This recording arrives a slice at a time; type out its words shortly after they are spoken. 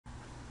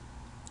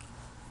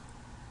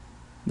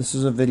This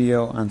is a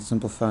video on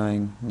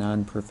simplifying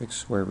non-perfect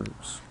square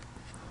roots.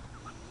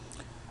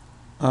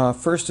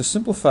 First, to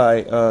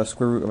simplify a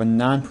square root of a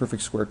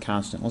non-perfect square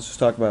constant, let's just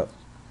talk about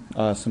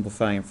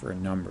simplifying it for a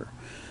number.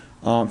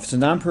 If it's a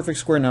non-perfect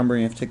square number,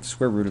 you have to take the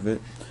square root of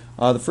it.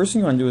 The first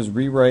thing you want to do is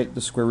rewrite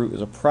the square root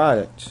as a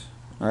product,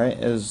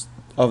 as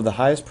of the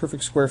highest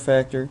perfect square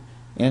factor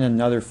and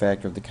another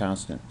factor of the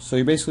constant. So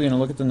you're basically going to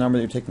look at the number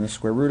that you're taking the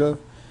square root of,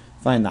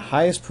 find the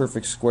highest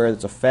perfect square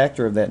that's a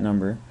factor of that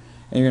number,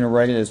 and you're going to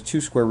write it as two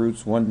square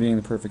roots, one being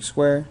the perfect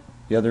square,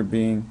 the other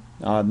being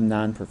the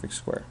non-perfect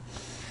square.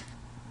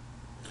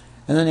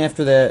 And then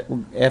after that,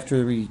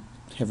 after we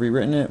have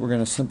rewritten it, we're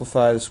going to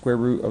simplify the square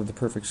root of the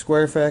perfect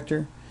square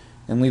factor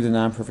and leave the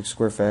non-perfect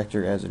square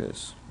factor as it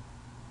is.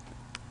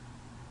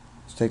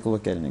 Let's take a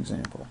look at an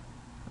example.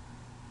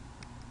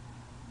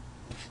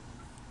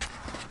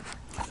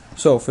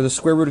 So for the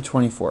square root of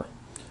 24.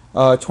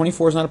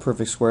 24 is not a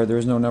perfect square. There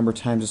is no number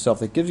times itself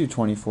that gives you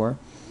 24.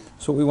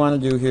 So what we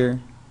want to do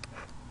here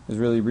is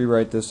really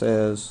rewrite this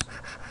as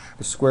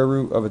the square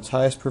root of its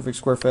highest perfect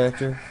square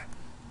factor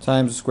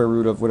times the square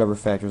root of whatever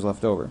factor is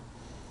left over.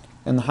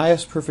 And the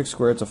highest perfect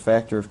square, it's a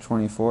factor of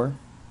 24,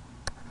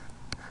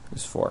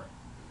 is 4.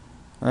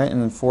 Alright,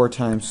 and then 4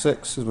 times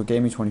 6 is what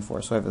gave me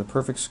 24. So I have the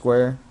perfect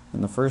square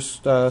in the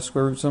first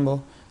square root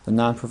symbol, the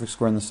non-perfect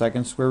square in the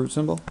second square root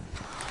symbol.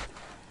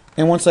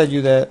 And once I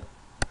do that,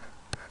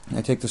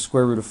 I take the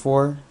square root of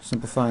 4,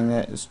 simplifying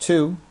that is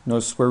 2.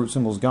 Notice the square root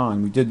symbol is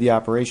gone. We did the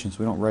operation, so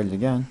we don't write it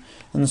again.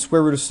 And the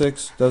square root of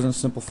 6 doesn't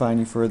simplify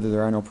any further.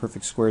 There are no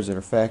perfect squares that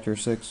are factor of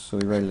 6, so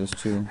we write it as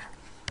 2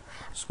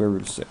 square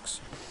root of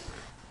 6.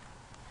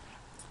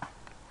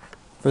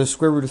 For the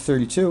square root of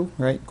 32,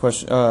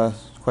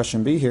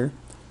 question B here.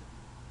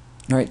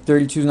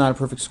 32 is not a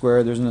perfect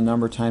square. There isn't a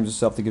number times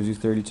itself that gives you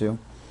 32.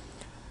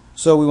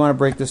 So we want to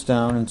break this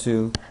down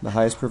into the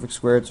highest perfect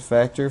square, it's a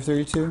factor of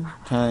 32,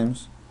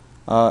 times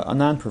a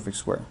non-perfect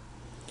square.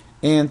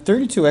 And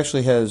 32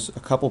 actually has a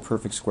couple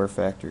perfect square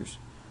factors.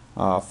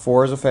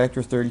 4 is a factor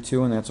of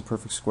 32, and that's a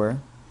perfect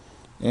square.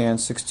 And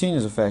 16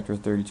 is a factor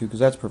of 32, because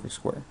that's a perfect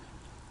square.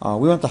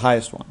 We want the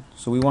highest one.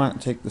 So we want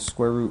to take the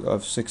square root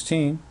of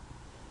 16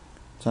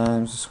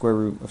 times the square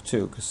root of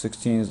 2, because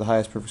 16 is the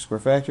highest perfect square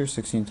factor.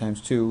 16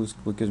 times 2 is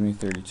what gives me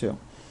 32.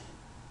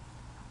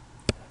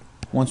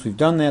 Once we've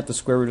done that, the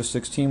square root of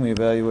 16 we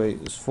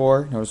evaluate as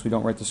 4. Notice we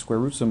don't write the square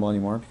root symbol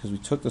anymore because we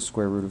took the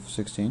square root of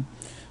 16.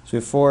 So we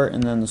have 4,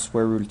 and then the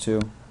square root of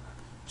 2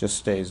 just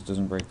stays. It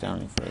doesn't break down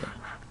any further.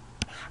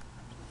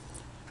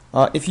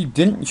 If you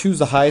didn't choose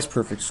the highest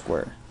perfect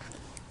square,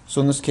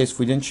 so in this case if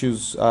we didn't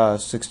choose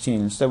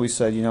 16, instead we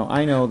said,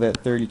 I know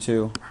that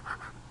 32,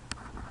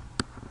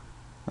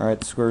 the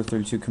square root of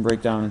 32 can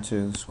break down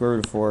into the square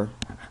root of 4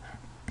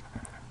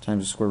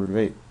 times the square root of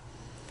 8.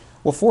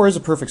 Well, 4 is a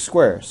perfect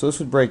square, so this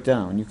would break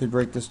down. You could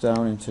break this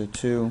down into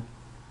 2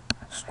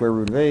 square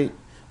root of 8,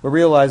 but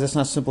realize that's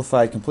not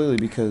simplified completely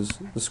because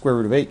the square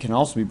root of 8 can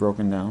also be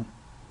broken down.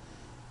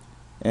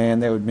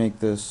 And that would make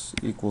this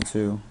equal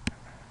to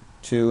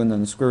 2, and then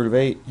the square root of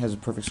 8 has a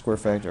perfect square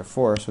factor of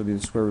 4, so it would be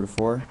the square root of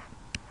 4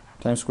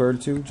 times square root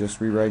of 2,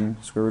 just rewriting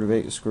square root of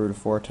 8 is square root of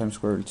 4 times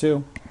square root of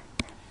 2.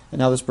 And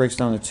now this breaks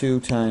down to 2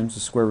 times the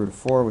square root of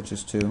 4, which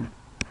is 2,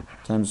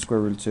 times the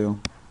square root of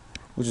 2,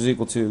 which is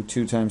equal to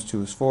 2 times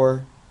 2 is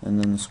 4, and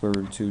then the square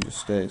root of 2 just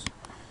stays.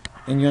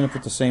 And you end up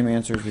with the same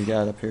answers we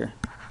got up here.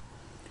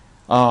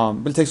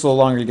 But it takes a little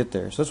longer to get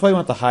there. So that's why you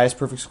want the highest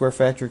perfect square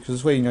factor, because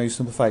this way you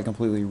simplify it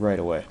completely right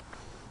away.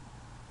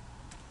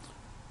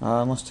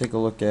 Let's take a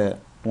look at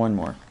one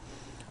more.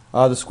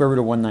 The square root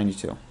of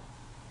 192.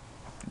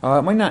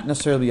 It might not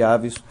necessarily be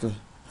obvious what the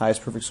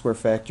highest perfect square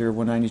factor of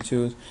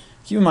 192 is.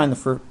 Keep in mind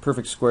the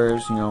perfect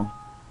squares,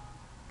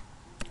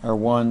 are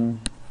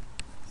 1,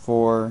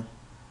 4,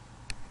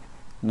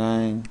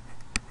 9,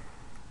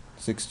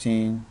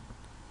 16,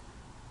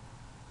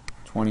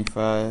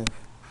 25,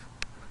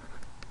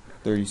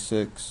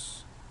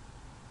 36,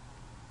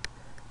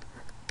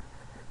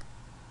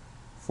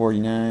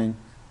 49,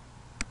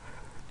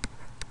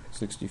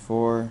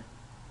 64,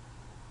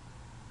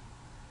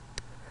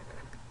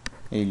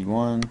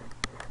 81,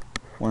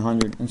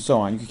 100, and so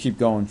on. You could keep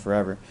going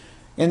forever.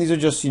 And these are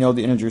just, the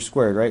integers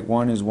squared, right?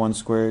 1 is 1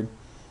 squared,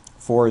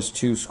 4 is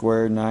 2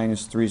 squared, 9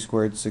 is 3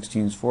 squared,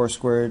 16 is 4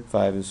 squared,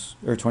 25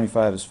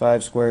 is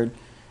 5 squared,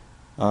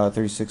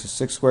 36 is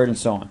 6 squared, and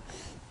so on.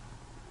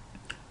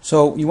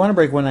 So you want to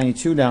break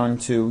 192 down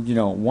into,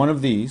 one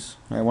of these,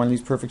 one of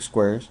these perfect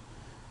squares,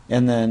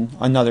 and then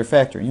another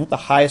factor. And the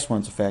highest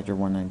one's a factor of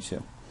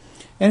 192.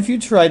 And if you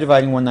try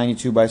dividing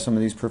 192 by some of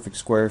these perfect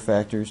square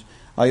factors,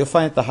 you'll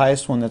find that the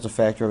highest one that's a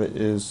factor of it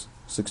is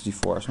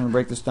 64. So I'm going to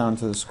break this down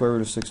to the square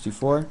root of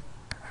 64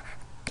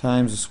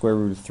 times the square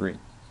root of 3.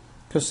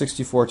 Because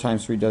 64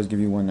 times 3 does give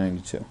you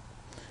 192.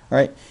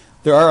 Alright,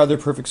 there are other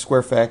perfect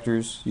square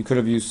factors. You could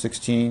have used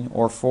 16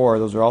 or 4.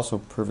 Those are also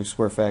perfect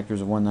square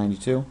factors of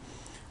 192.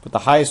 But the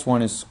highest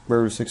one is square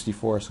root of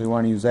 64, so we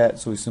want to use that,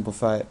 so we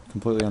simplify it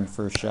completely on the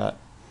first shot.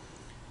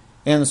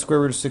 And the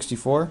square root of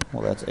 64,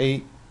 well, that's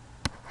 8.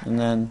 And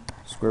then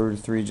Square root of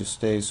 3 just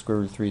stays square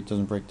root of 3. It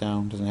doesn't break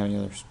down. Doesn't have any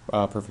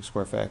other perfect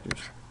square factors.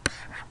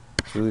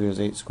 So we leave it as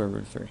 8 square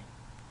root of 3.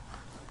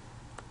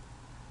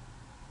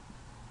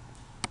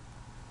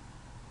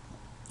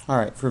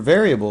 Alright, for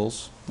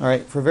variables, for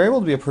a variable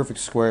to be a perfect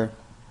square,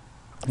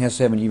 it has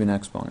to have an even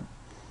exponent.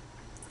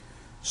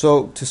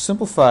 So to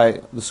simplify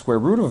the square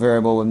root of a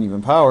variable with an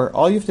even power,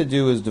 all you have to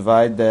do is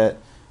divide that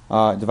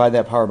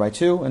power by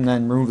 2 and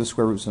then remove the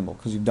square root symbol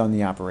because you've done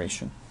the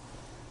operation.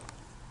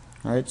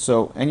 Alright,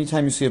 so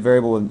anytime you see a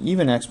variable with an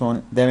even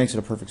exponent, that makes it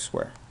a perfect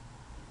square.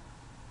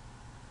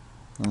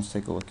 Let's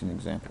take a look at an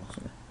example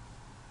here.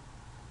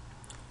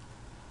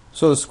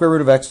 So the square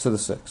root of x to the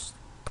 6th.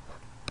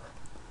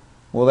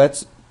 Well,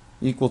 that's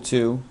equal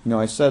to,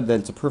 I said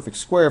that it's a perfect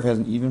square if it has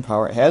an even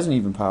power. It has an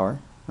even power.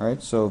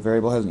 Alright, so a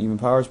variable has an even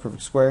power, it's a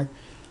perfect square.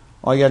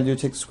 All you got to do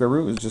to take the square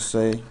root is just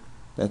say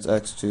that's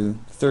x to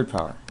the third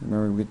power.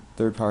 Remember, we get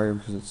the third power here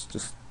because it's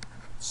just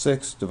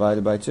 6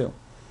 divided by 2.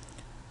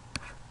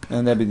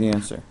 And that'd be the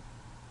answer.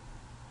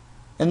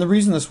 And the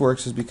reason this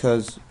works is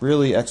because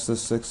really x to the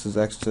 6th is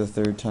x to the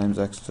third times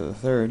x to the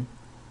third.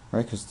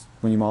 Right, because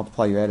when you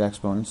multiply you add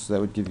exponents, so that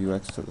would give you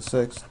x to the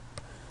 6th.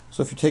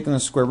 So if you're taking the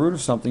square root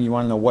of something, you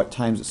want to know what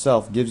times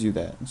itself gives you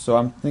that. So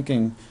I'm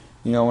thinking,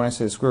 when I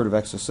say the square root of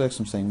x to the 6th,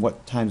 I'm saying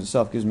what times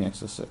itself gives me x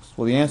to the 6th.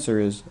 Well, the answer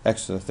is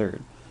x to the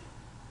third.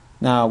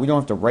 Now, we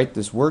don't have to write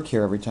this work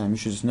here every time. You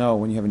should just know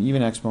when you have an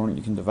even exponent,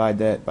 you can divide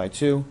that by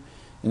 2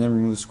 and then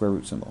remove the square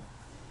root symbol.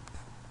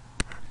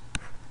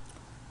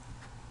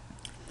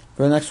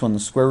 For the next one, the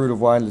square root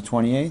of y to the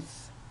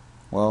 28th,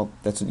 well,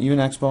 that's an even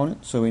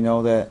exponent, so we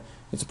know that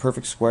it's a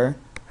perfect square.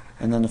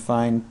 And then to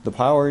find the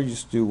power, you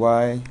just do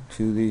y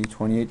to the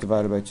 28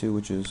 divided by 2,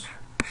 which is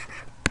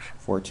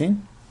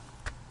 14.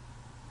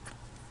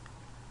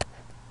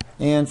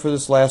 And for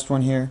this last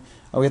one here,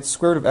 we have the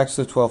square root of x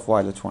to the 12th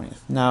y to the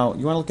 20th. Now,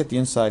 you want to look at the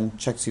inside and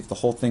check to see if the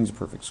whole thing's a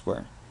perfect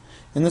square.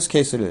 In this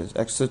case, it is.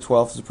 X to the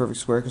 12th is a perfect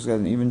square because it has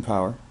an even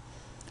power.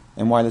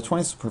 And y to the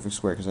 20th is a perfect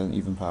square because it has an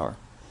even power.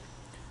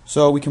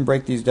 So we can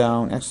break these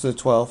down. X to the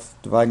 12th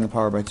dividing the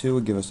power by 2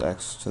 would give us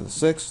x to the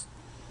 6th.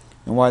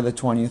 And y to the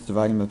 20th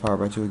dividing by the power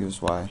by 2 would give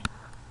us y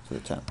to the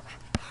 10th.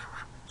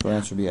 So the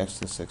answer would be x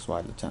to the 6th,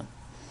 y to the 10th.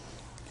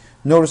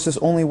 Notice this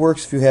only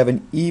works if you have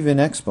an even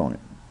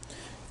exponent.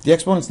 If the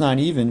exponent's not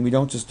even, we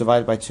don't just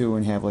divide it by 2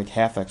 and have like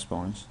half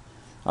exponents.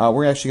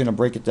 We're actually going to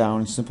break it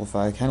down and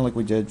simplify, kind of like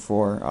we did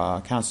for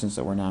constants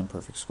that were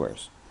non-perfect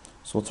squares.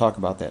 So we'll talk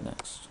about that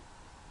next.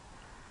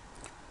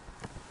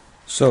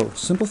 So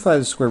simplify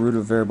the square root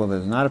of a variable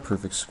that is not a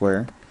perfect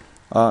square,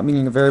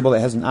 meaning a variable that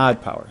has an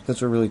odd power.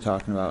 That's what we're really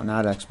talking about, an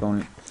odd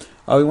exponent.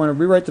 We want to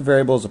rewrite the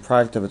variable as a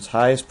product of its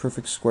highest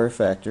perfect square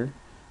factor,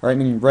 right?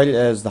 Meaning write it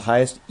as the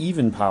highest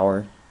even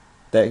power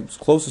that's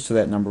closest to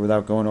that number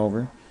without going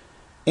over,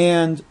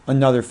 and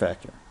another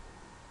factor.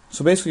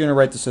 So basically you're going to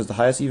write this as the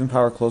highest even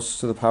power closest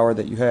to the power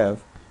that you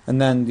have,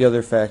 and then the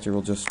other factor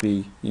will just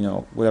be,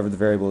 whatever the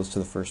variable is to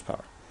the first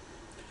power.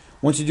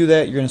 Once you do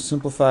that, you're going to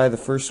simplify the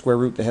first square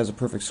root that has a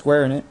perfect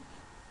square in it.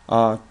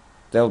 That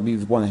will be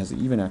the one that has the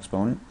even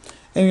exponent.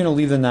 And you're going to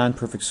leave the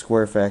non-perfect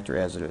square factor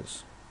as it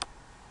is.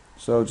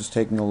 So just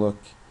taking a look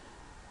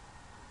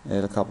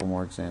at a couple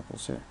more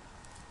examples here.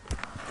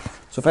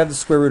 So if I have the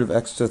square root of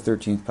x to the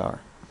 13th power,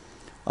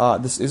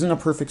 this isn't a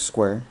perfect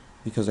square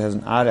because it has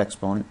an odd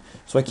exponent.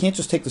 So I can't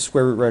just take the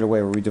square root right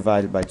away where we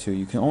divide it by 2.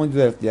 You can only do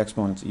that if the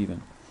exponent's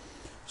even.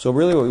 So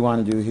really what we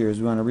want to do here is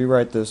we want to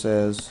rewrite this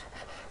as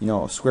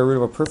a square root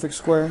of a perfect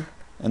square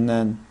and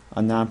then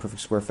a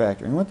non-perfect square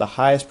factor. And we want the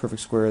highest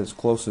perfect square that's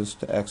closest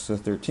to x to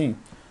the 13th.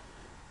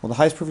 Well, the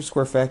highest perfect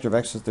square factor of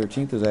x to the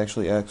 13th is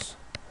actually x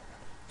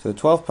to the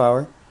 12th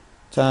power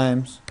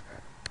times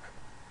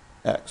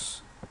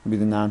x. Would be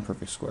the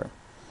non-perfect square.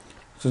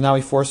 So now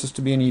we force this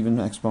to be an even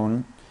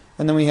exponent.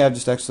 And then we have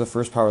just x to the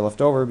first power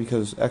left over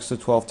because x to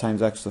the 12th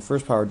times x to the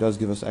first power does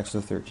give us x to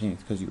the 13th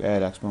because you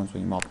add exponents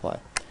when you multiply.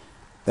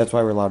 That's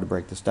why we're allowed to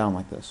break this down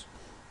like this.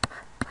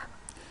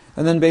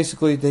 And then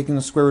basically taking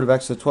the square root of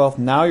x to the 12th,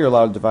 now you're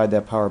allowed to divide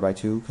that power by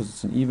 2 because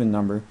it's an even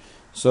number.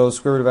 So the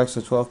square root of x to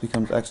the 12th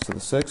becomes x to the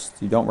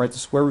 6th. You don't write the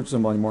square root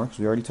symbol anymore because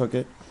we already took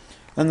it.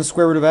 And the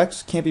square root of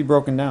x can't be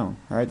broken down.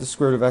 Alright, the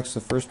square root of x to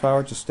the first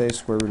power just stays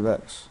square root of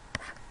x.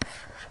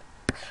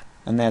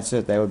 And that's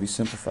it. That would be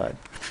simplified.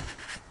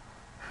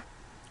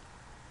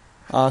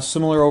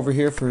 Similar over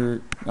here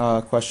for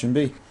question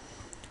B.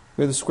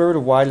 We have the square root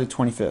of y to the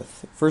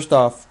 25th. First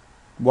off,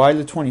 y to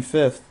the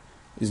 25th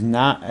is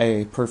not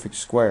a perfect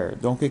square.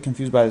 Don't get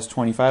confused by this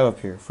 25 up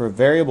here. For a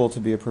variable to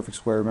be a perfect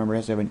square, remember it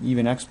has to have an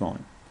even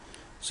exponent.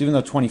 So even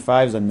though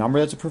 25 is a number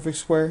that's a perfect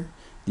square,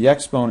 the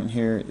exponent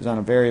here is on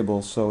a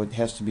variable, so it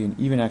has to be an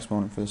even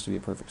exponent for this to be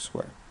a perfect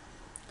square.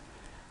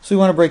 So you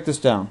want to break this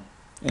down.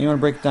 And you want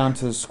to break it down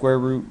to the square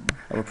root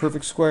of a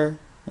perfect square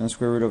and the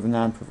square root of a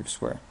non-perfect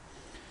square.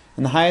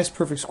 And the highest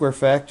perfect square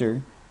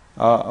factor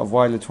of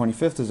y to the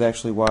 25th is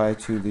actually y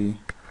to the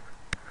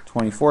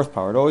 24th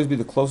power. It will always be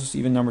the closest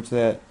even number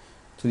to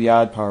the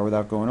odd power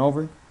without going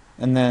over.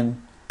 And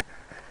then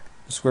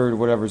the square root of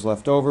whatever is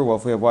left over. Well,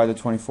 if we have y to the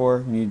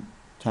 24, we need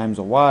times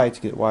a y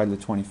to get y to the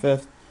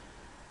 25th.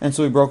 And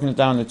so we've broken it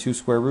down into two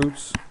square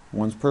roots.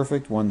 One's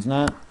perfect, one's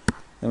not.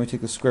 Then we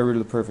take the square root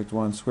of the perfect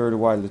one. Square root of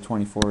y to the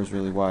 24 is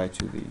really y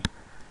to the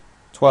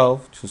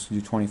 12. Just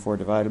do 24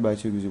 divided by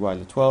 2 gives you y to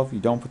the 12. You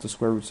don't put the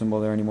square root symbol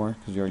there anymore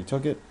because you already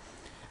took it.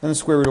 And the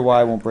square root of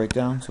y won't break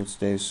down, so it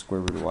stays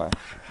square root of y.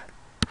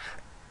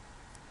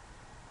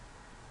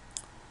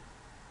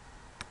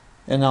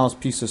 And now let's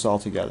piece this all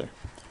together.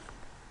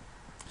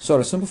 So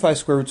to simplify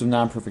square roots of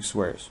non-perfect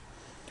squares,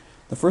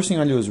 the first thing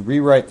I'm going to do is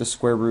rewrite the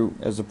square root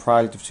as the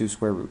product of two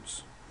square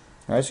roots.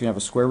 Alright, so you have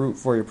a square root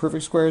for your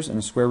perfect squares and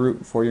a square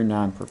root for your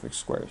non-perfect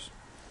squares.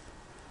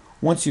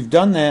 Once you've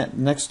done that,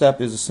 the next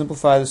step is to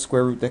simplify the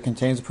square root that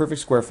contains the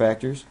perfect square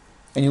factors,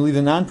 and you leave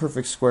the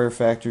non-perfect square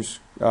factors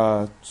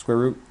square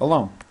root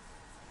alone.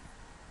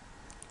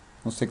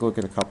 Let's take a look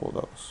at a couple of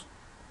those.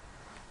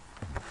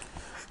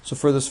 So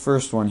for this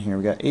first one here,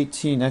 we got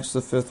 18x to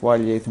the 5th, y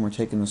to the 8th, and we're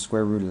taking the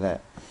square root of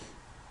that.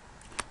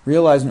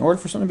 Realize in order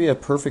for something to be a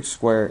perfect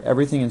square,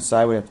 everything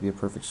inside would have to be a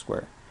perfect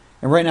square.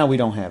 And right now we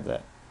don't have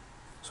that.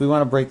 So we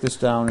want to break this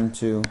down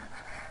into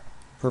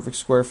perfect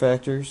square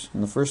factors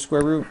in the first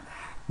square root,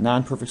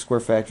 non-perfect square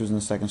factors in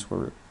the second square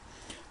root.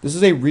 This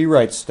is a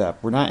rewrite step.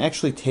 We're not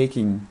actually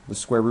taking the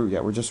square root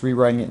yet. We're just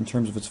rewriting it in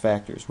terms of its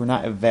factors. We're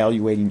not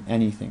evaluating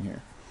anything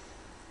here.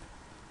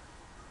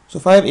 So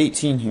if I have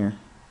 18 here,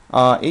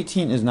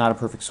 18 is not a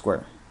perfect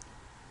square.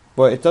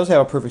 But it does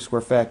have a perfect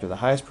square factor. The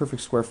highest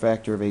perfect square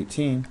factor of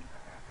 18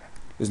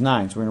 is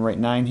 9. So we're going to write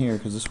 9 here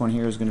because this one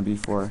here is going to be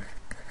for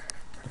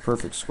the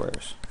perfect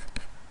squares.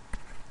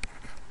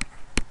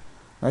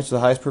 Alright, so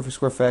the highest perfect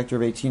square factor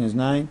of 18 is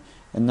 9,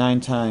 and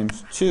 9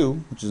 times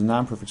 2, which is a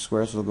non-perfect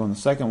square, so it'll go in the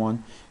second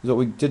one, is what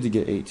we did to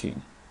get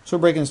 18. So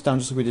we're breaking this down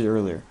just like we did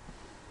earlier.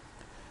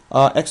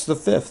 X to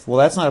the 5th, well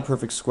that's not a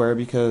perfect square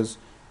because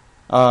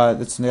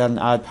it's got an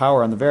odd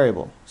power on the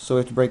variable. So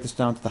we have to break this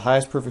down to the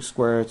highest perfect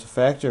square. It's a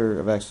factor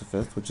of x to the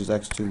 5th, which is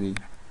x to the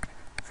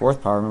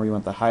 4th power. Remember, you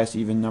want the highest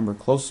even number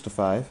closest to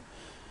 5.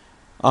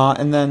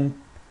 And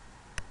then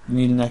you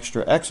need an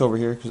extra x over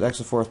here because x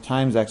to the 4th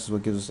times x is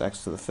what gives us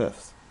x to the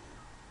 5th.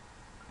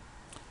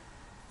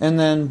 And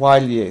then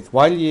y to the 8th.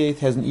 Y to the 8th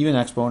has an even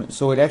exponent,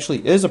 so it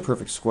actually is a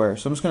perfect square.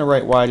 So I'm just going to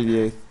write y to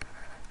the 8th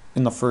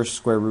in the first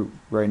square root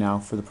right now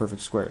for the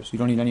perfect squares. You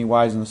don't need any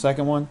y's in the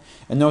second one.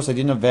 And notice I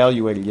didn't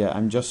evaluate it yet.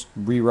 I'm just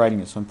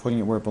rewriting it, so I'm putting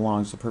it where it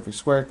belongs. The perfect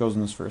square, it goes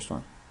in this first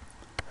one.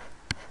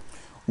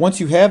 Once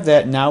you have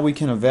that, now we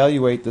can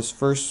evaluate this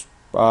first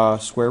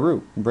square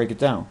root and break it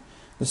down.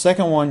 The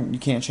second one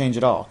you can't change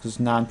at all because it's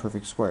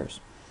non-perfect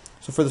squares.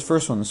 So for the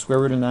first one, the square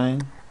root of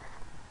 9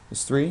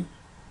 is 3.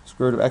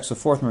 Square root of x to the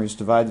 4th, remember, you just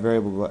divide the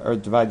variable or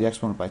divide the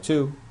exponent by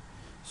 2,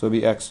 so it'll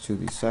be x to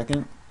the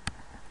 2nd.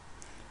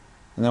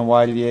 And then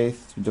y to the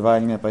 8th,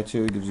 dividing that by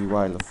 2 gives you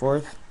y to the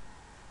 4th.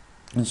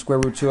 And square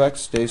root 2x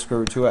stays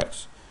square root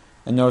 2x.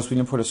 And notice we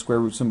didn't put a square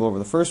root symbol over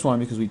the first one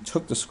because we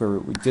took the square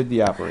root, we did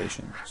the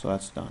operation, so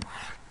that's done.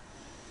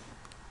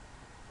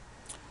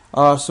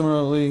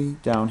 Similarly,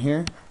 down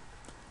here,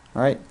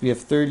 alright, we have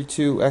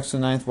 32x to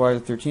the 9th, y to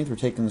the 13th, we're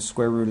taking the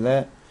square root of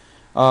that.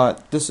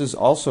 This is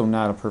also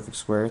not a perfect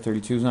square.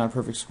 32 is not a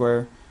perfect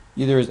square.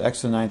 Either is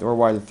x to the 9th or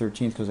y to the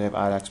 13th because they have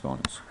odd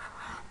exponents. So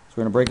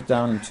we're going to break it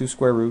down into two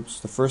square roots.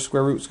 The first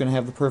square root is going to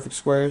have the perfect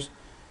squares,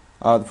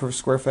 the perfect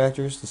square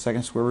factors. The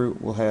second square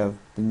root will have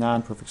the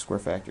non-perfect square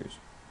factors.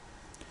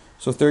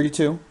 So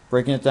 32,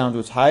 breaking it down to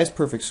its highest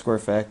perfect square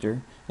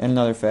factor, and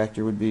another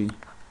factor would be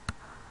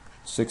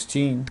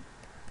 16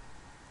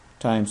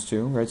 times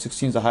 2, right?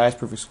 16 is the highest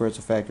perfect square, it's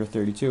a factor of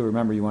 32.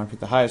 Remember, you want to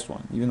pick the highest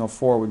one. Even though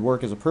 4 would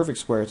work as a perfect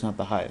square, it's not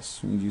the highest.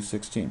 So you use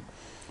 16.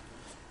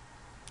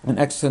 And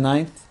x to the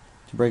 9th,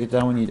 to break it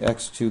down, we need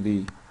x to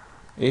the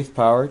 8th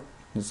power.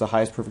 It's the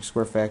highest perfect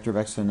square factor of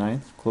x to the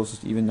 9th,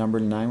 closest even number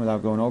to 9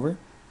 without going over.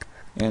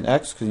 And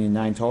x, because you need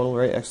 9 total,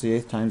 right? X to the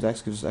 8th times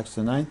x gives us x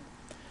to the 9th.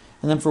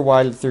 And then for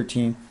y to the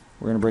 13th,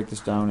 we're going to break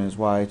this down as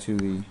y to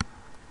the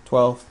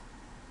 12th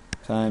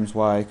times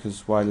y,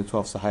 because y to the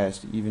 12th is the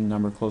highest even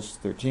number closest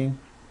to 13.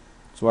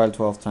 So y to the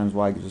 12th times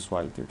y gives us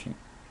y to the 13th.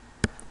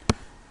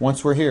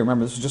 Once we're here,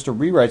 remember this is just a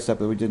rewrite step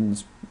that we did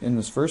in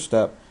this first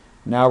step.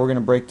 Now we're going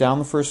to break down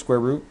the first square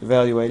root,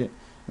 evaluate it,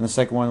 and the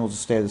second one will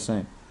just stay the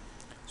same.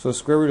 So the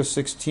square root of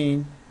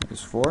 16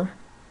 is 4.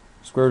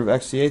 Square root of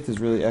x to the 8th is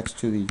really x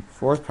to the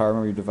 4th power.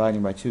 Remember, you're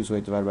dividing by 2, so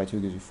 8 divided by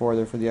 2 gives you 4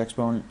 there for the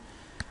exponent.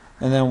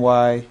 And then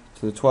y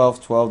to the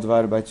 12th, 12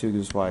 divided by 2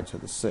 gives y to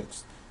the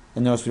 6th.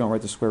 And notice we don't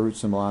write the square root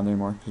symbol on there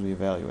anymore because we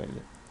evaluated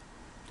it.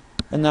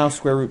 And now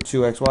square root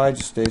 2xy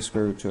just stays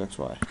square root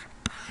 2xy.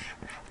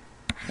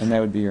 And that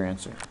would be your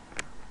answer.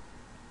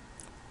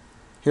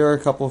 Here are a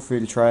couple for you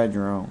to try on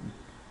your own.